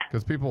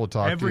 because people will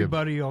talk to you.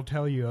 Everybody will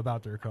tell you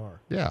about their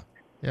car. Yeah.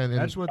 And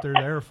that's what they're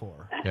there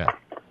for. Yeah.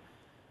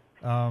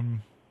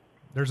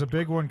 There's a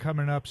big one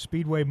coming up,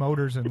 Speedway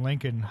Motors in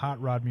Lincoln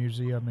Hot Rod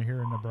Museum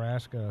here in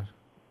Nebraska.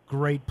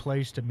 Great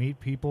place to meet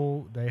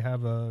people. They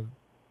have a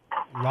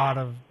lot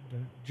of,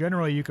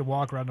 generally you can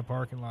walk around the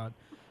parking lot,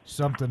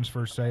 something's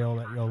for sale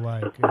that you'll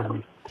like.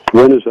 And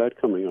when is that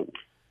coming up?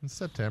 In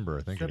September,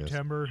 I think it is.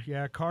 September,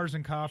 yeah. Cars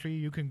and Coffee.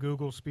 You can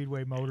Google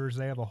Speedway Motors.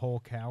 They have a whole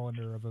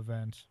calendar of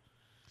events.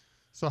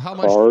 So how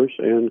much? Cars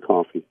and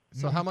coffee.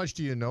 So how much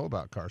do you know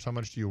about cars? How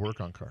much do you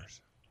work on cars?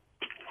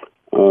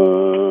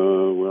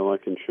 Well, I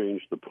can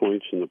change the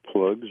points and the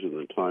plugs and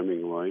the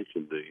timing light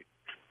and the,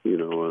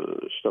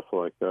 stuff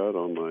like that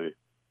on my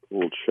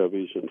old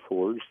Chevys and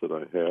Fords that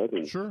I had,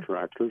 and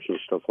tractors and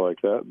stuff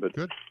like that. But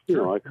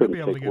I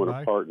couldn't take one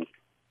apart and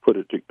put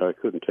it. I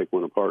couldn't take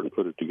one apart and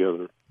put it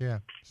together. Yeah.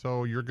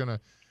 So you're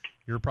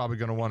probably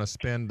gonna want to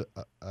spend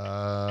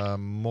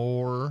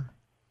more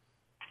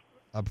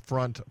up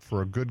front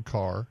for a good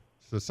car.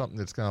 So something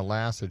that's going to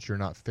last, that you're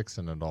not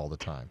fixing it all the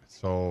time.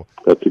 So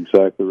that's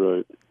exactly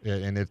right.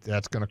 And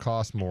that's going to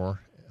cost more.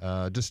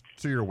 Just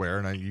so you're aware,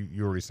 and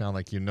you already sound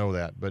like you know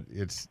that, but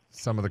it's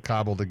some of the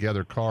cobbled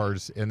together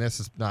cars, and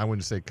I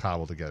wouldn't say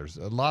cobbled together.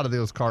 A lot of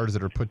those cars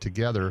that are put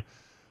together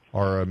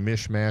are a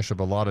mishmash of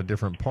a lot of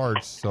different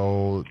parts.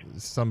 So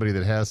somebody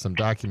that has some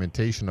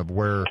documentation of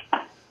where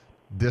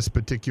this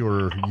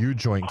particular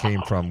U-joint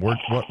came from, what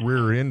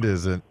rear end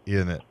is in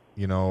it,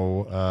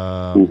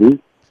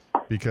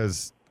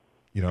 because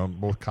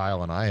both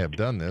Kyle and I have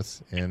done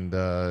this,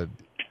 and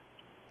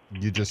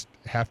you just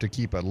have to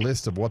keep a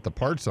list of what the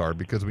parts are,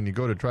 because when you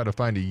go to try to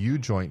find a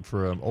U-joint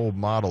for an old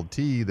Model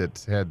T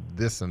that's had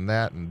this and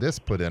that and this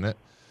put in it,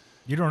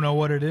 you don't know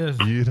what it is.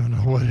 You don't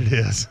know what it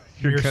is.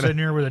 You're sitting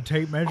here with a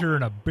tape measure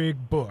and a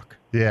big book.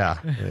 Yeah.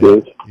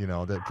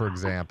 That, for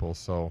example.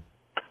 So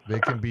they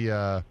can be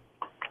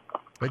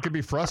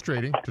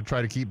frustrating to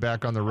try to keep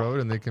back on the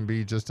road, and they can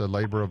be just a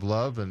labor of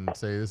love and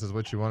say, this is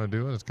what you want to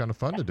do, and it's kind of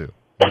fun to do.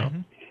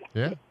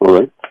 Yeah. All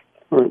right.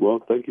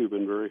 Well, thank you. You've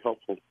been very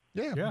helpful.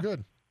 Yeah.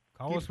 Good.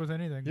 Call us with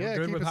anything. Yeah,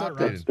 good keep with us hot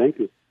updated. rods.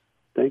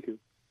 Thank you.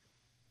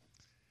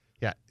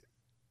 Yeah.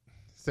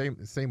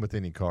 Same with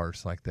any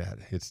cars like that.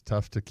 It's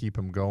tough to keep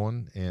them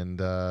going,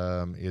 and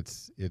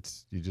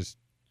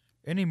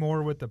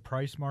anymore with the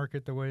price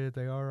market the way that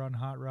they are on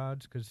hot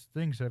rods, because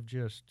things have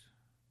just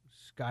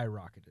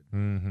skyrocketed.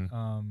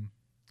 Mm-hmm.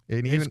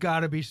 It's got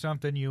to be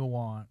something you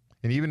want.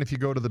 And even if you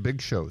go to the big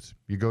shows,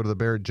 you go to the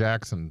Barrett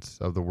Jacksons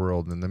of the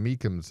world and the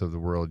Meekums of the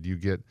world, you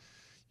get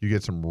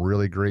some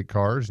really great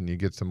cars, and you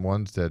get some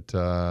ones that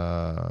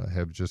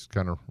have just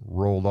kind of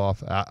rolled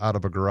off out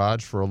of a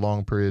garage for a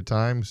long period of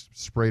time,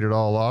 sprayed it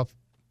all off,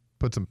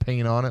 put some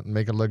paint on it, and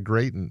make it look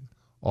great, and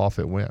off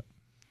it went.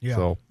 Yeah.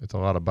 So it's a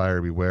lot of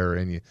buyer beware,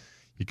 and you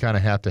kind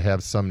of have to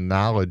have some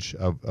knowledge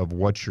of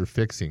what you're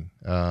fixing,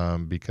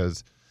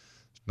 because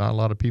there's not a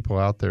lot of people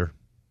out there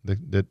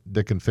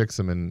that can fix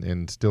them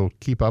and still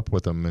keep up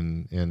with them,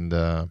 and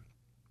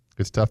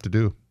it's tough to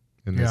do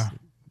in this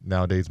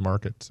nowadays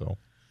market. So.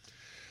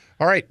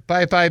 All right,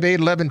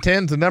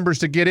 558-1110 is the numbers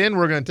to get in.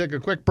 We're going to take a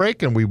quick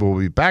break, and we will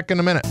be back in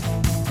a minute.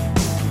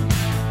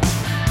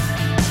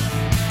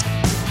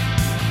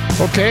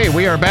 Okay,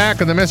 we are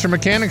back on the Mr.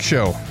 Mechanic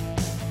Show.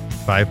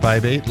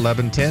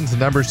 558-1110 is the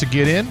numbers to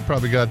get in.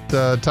 Probably got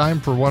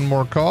time for one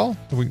more call.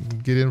 We can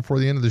get in before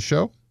the end of the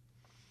show.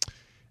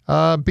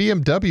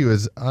 BMW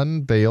has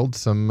unveiled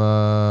some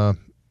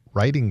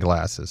writing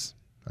glasses.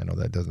 I know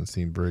that doesn't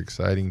seem very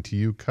exciting to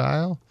you,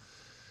 Kyle.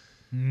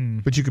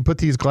 But you can put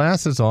these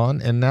glasses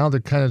on, and now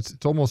they're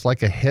it's almost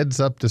like a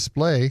heads-up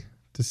display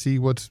to see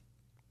what's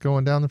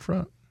going down the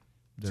front.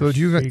 They're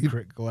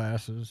secret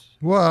glasses.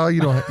 Well,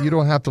 you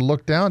don't have to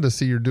look down to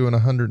see you're doing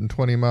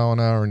 120 mile an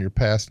hour and you're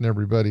passing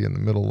everybody in the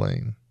middle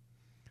lane.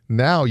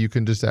 Now you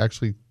can just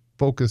actually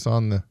focus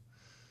on the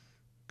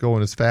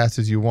going as fast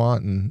as you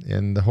want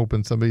and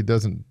hoping somebody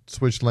doesn't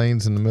switch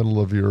lanes in the middle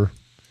of your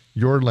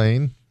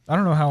lane. I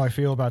don't know how I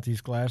feel about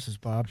these glasses,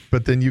 Bob.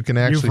 But then you can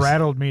actually... You've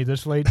rattled me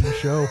this late in the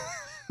show.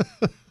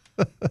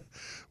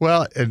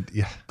 Well, and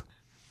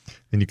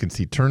you can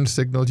see turn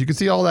signals. You can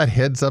see all that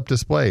heads-up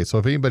display. So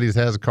if anybody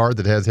has a car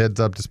that has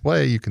heads-up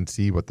display, you can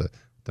see what the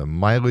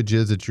mileage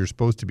is that you're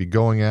supposed to be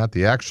going at,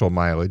 the actual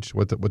mileage,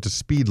 what the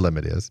speed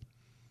limit is,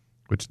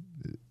 which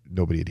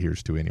nobody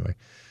adheres to anyway.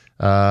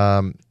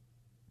 And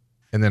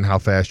then how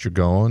fast you're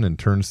going and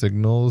turn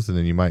signals. And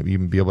then you might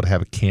even be able to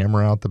have a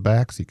camera out the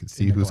back so you can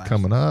see who's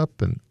coming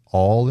up, and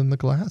all in the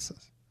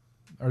glasses.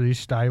 Are these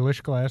stylish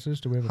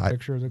glasses? Do we have a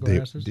picture of the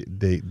glasses?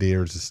 They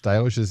are as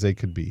stylish as they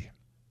could be.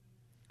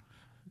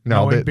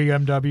 No,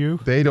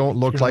 BMW. They don't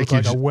look like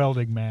a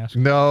welding mask.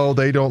 No,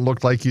 they don't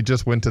look like you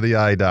just went to the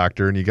eye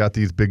doctor and you got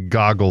these big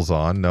goggles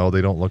on. No,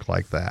 they don't look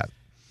like that.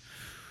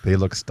 They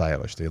look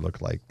stylish. They look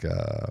like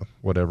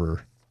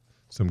whatever,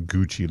 some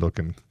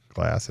Gucci-looking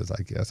glasses,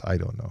 I guess. I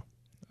don't know.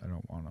 I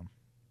don't want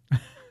them.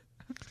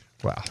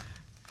 Well,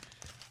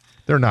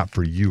 they're not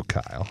for you,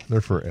 Kyle.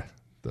 They're for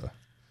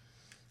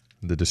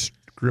the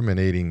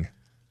discriminating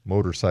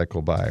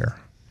motorcycle buyer.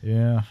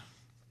 Yeah.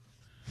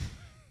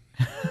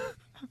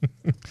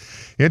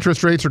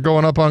 Interest rates are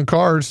going up on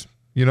cars.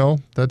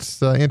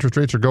 That's interest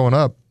rates are going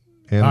up.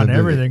 And on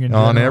everything.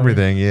 On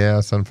everything,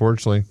 yes,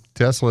 unfortunately.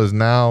 Tesla is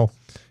now,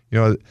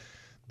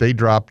 they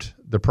dropped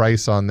the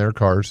price on their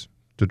cars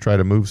to try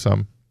to move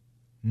some.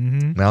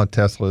 Mm-hmm. Now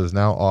Tesla is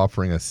now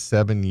offering a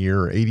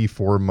 7-year,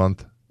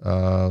 84-month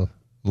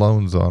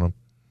loans on them.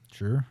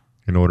 Sure.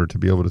 In order to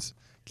be able to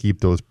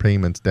keep those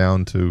payments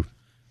down to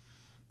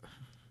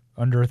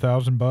under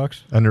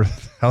 $1,000. Under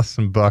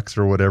 $1,000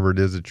 or whatever it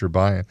is that you're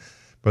buying,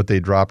 but they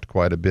dropped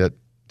quite a bit.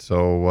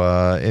 So,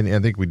 and I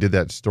think we did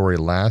that story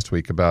last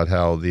week about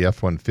how the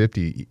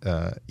F-150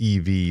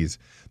 EVs,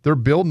 they're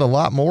building a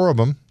lot more of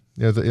them.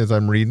 As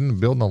I'm reading,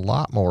 building a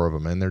lot more of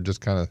them, and they're just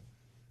kind of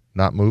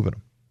not moving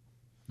them.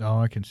 Oh,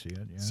 I can see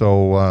it. Yeah.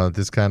 So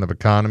this kind of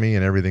economy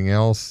and everything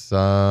else,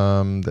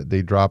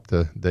 they dropped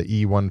the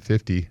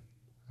E150.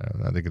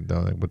 I think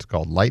what's it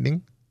called,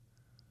 Lightning.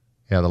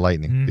 Yeah, the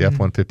Lightning, mm-hmm. The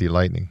F-150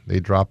 Lightning.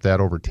 They dropped that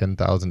over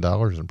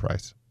 $10,000 in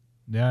price.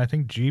 Yeah, I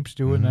think Jeep's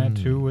doing that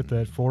too with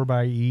that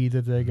 4xe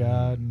that they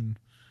got and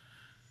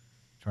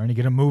trying to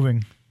get them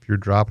moving. If you're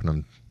dropping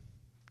them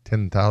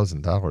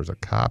 $10,000 a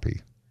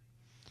copy,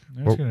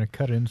 that's going to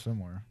cut in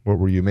somewhere. What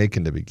were you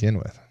making to begin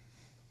with?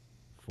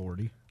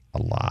 40. A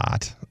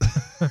lot.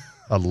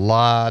 A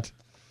lot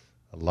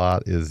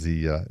is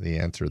the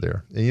answer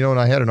there. And and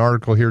I had an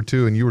article here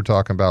too, and you were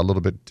talking about a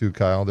little bit too,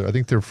 Kyle. I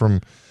think they're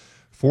from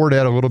Ford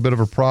had a little bit of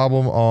a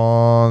problem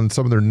on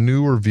some of their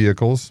newer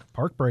vehicles.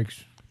 Park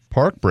brakes.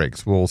 Park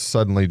brakes will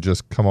suddenly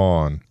just come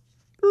on.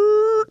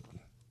 Well,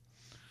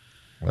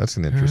 that's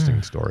an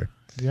interesting story.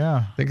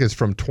 Yeah. I think it's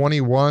from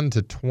 21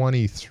 to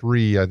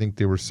 23. I think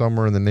they were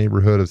somewhere in the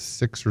neighborhood of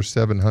 600,000 or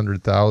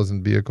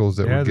 700,000 vehicles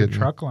that were getting. The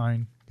truck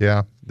line.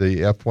 Yeah,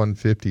 the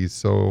F-150s.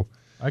 So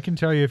I can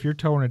tell you, if you're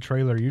towing a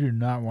trailer, you do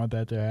not want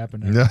that to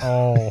happen at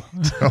all.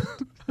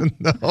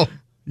 No,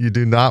 you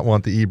do not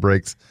want the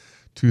e-brakes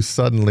to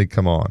suddenly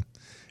come on.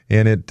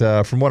 And it,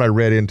 from what I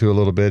read into a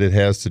little bit, it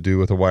has to do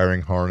with a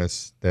wiring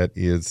harness that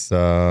is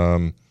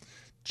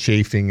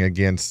chafing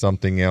against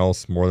something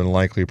else, more than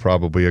likely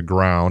probably a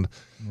ground.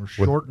 We're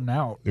shorting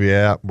out.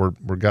 Yeah,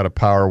 we've got a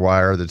power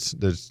wire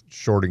that's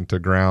shorting to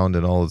ground,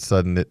 and all of a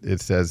sudden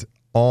it says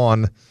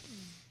on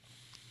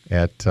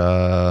at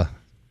a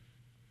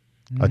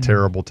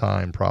terrible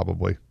time,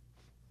 probably.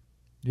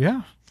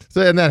 Yeah.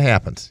 So, and that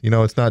happens.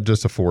 It's not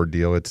just a Ford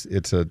deal. We've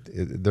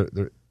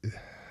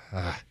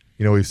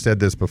said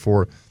this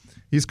before.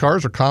 These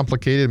cars are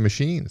complicated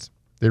machines.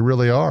 They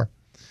really are.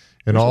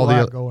 And there's a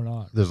lot going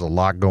on. There's a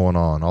lot going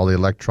on. All the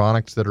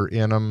electronics that are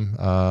in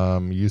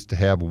them. Used to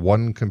have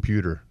one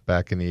computer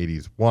back in the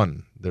 80s,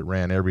 one that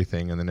ran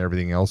everything, and then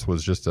everything else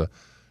was just a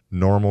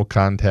normal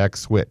contact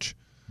switch.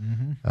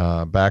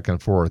 Mm-hmm. Back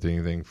and forth,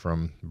 anything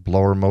from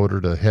blower motor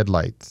to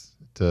headlights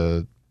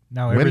to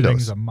now windows.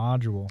 Everything's a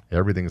module.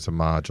 Everything's a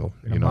module.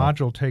 And a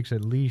module takes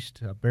at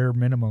least a bare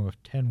minimum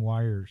of 10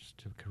 wires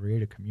to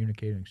create a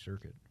communicating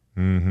circuit.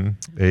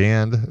 Mm-hmm.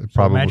 And so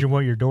probably imagine what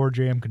your door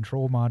jam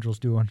control module's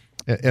doing.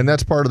 And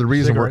that's part of the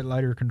reason cigarette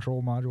lighter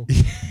control module.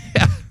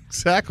 Yeah,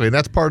 exactly. And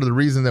that's part of the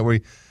reason that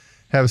we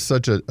have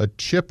such a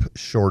chip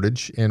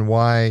shortage, and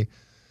why.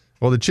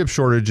 Well, the chip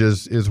shortage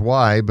is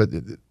why, but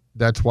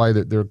that's why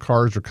their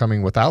cars are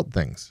coming without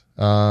things.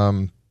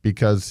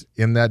 Because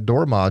in that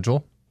door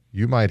module,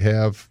 you might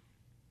have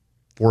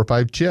 4 or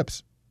 5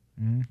 chips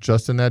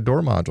just in that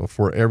door module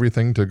for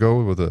everything to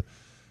go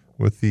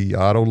with the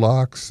auto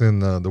locks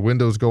and the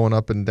windows going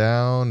up and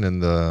down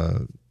and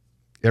the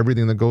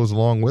everything that goes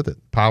along with it.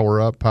 Power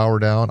up, power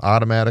down,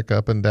 automatic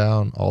up and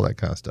down, all that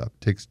kind of stuff.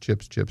 Takes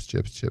chips.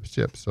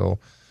 So,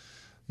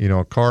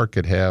 a car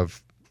could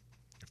have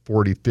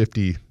 40,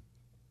 50,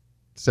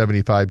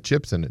 75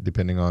 chips in it,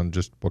 depending on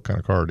just what kind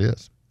of car it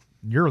is.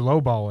 You're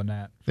lowballing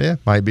that. Yeah,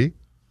 might be.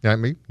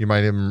 You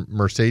might have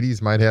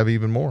Mercedes, might have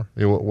even more.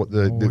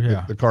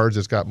 The cars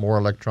that's got more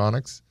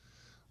electronics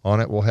on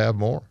it will have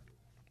more.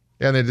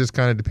 And it just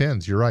kind of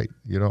depends. You're right.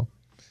 If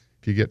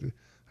you get,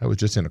 I was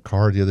just in a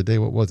car the other day.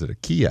 What was it? A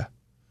Kia.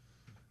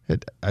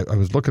 I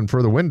was looking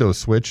for the window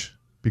switch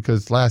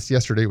because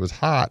yesterday it was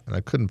hot and I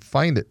couldn't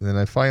find it. And then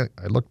I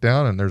looked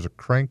down and there's a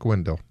crank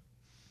window.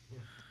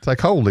 It's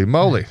like, holy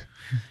moly.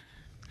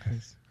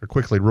 I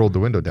quickly rolled the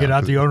window down. Get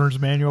out the owner's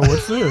manual.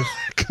 What's this?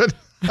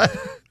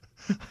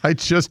 I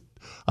just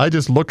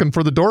looking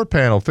for the door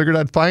panel. Figured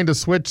I'd find a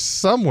switch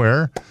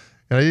somewhere.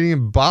 And I didn't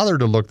even bother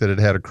to look that it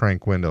had a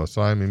crank window.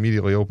 So I'm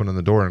immediately opening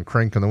the door and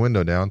cranking the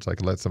window down so I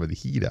could let some of the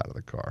heat out of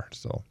the car.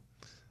 So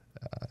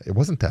it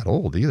wasn't that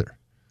old either. It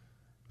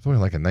was only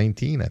like a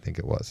 19, I think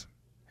it was.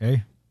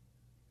 Hey.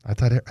 I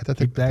thought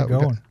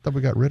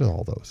we got rid of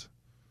all those.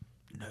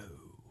 No.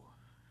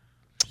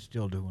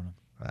 Still doing them.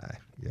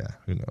 Yeah,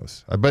 who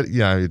knows? But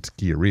yeah, it's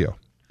Kia Rio.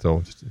 So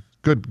it's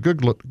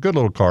good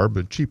little car,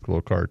 but cheap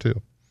little car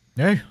too.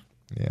 Hey.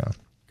 Yeah.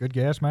 Good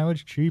gas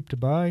mileage, cheap to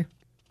buy,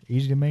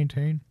 easy to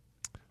maintain.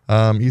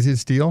 Easy to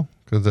steal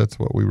because that's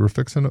what we were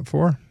fixing it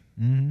for.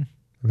 Mm-hmm.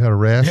 We had a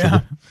rash.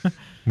 Yeah.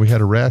 We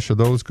had a rash of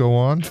those go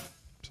on.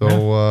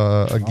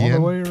 So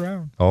again,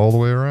 all the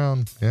way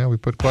around. Yeah, we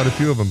put quite a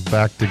few of them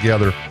back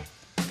together.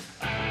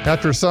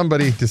 After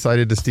somebody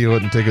decided to steal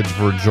it and take it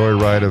for a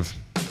joyride of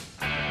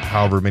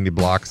however many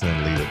blocks and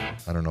then leave it.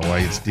 I don't know why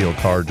you'd steal a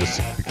car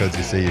just because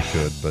you say you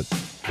could, but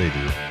they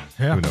do.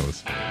 Yeah. Who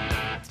knows?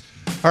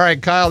 All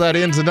right, Kyle, that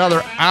ends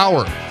another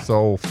hour.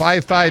 So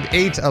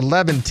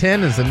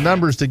 558-1110 is the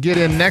numbers to get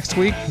in next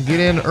week.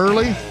 Get in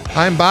early.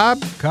 I'm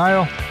Bob.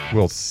 Kyle.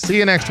 We'll see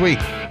you next week.